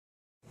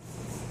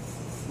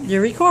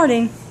You're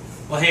recording.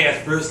 Well, hey,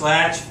 it's Bruce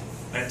Latch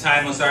at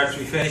Timeless Arts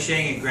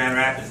Refinishing in Grand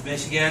Rapids,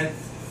 Michigan.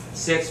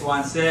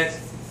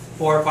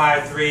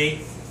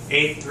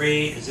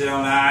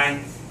 616-453-8309.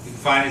 You can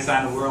find us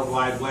on the World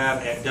Wide Web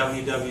at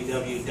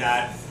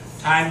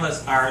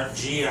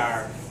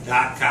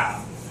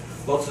www.timelessartgr.com.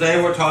 Well,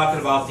 today we're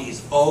talking about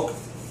these oak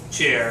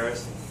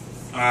chairs.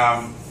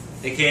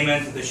 They came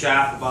into the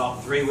shop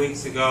about 3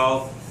 weeks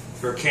ago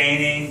for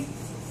caning.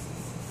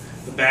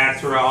 The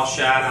backs were all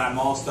shot on,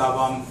 most of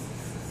them.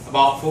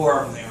 About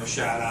 4 of them they were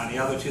shot on. The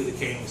other 2, the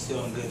cane was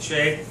still in good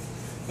shape.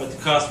 But the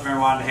customer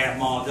wanted to have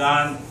them all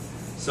done.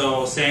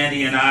 So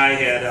Sandy and I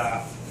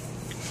had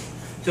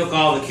took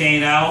all the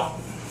cane out,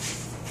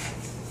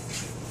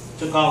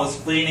 took all the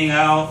spleening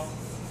out,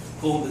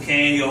 pulled the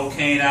cane, the old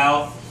cane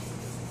out.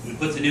 We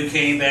put the new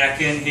cane back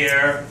in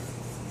here.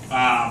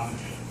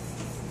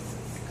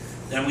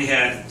 Then we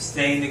had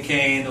stained the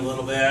cane a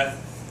little bit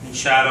and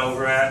shot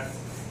over it.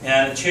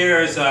 And the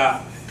chairs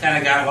kind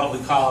of got what we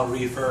call a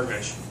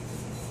refurbish.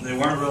 They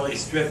weren't really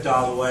stripped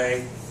all the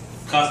way.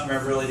 The customer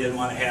really didn't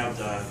want to have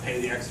to pay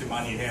the extra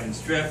money to have them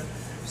stripped.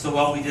 So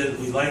what we did is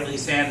we lightly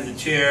sanded the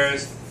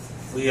chairs.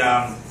 We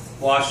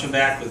washed them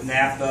back with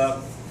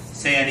naphtha.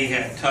 Sandy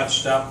had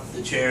touched up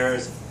the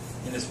chairs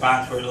in the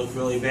spots where it looked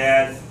really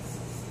bad.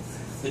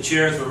 The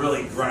chairs were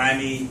really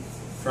grimy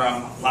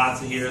from lots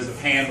of years of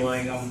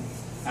handling them.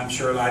 I'm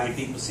sure a lot of you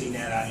people seen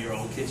that on your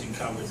old kitchen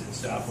cupboards and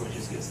stuff where it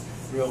just gets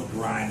real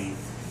grimy.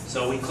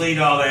 So we cleaned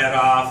all that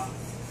off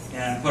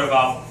and put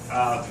about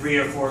 3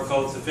 or 4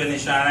 coats of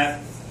finish on it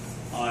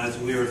as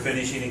we were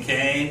finishing the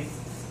cane.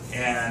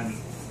 And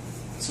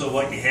so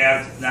what you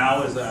have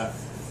now is a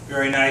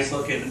very nice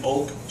looking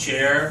oak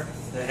chair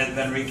that has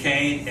been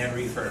recaned and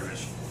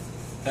refurbished.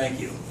 Thank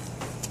you.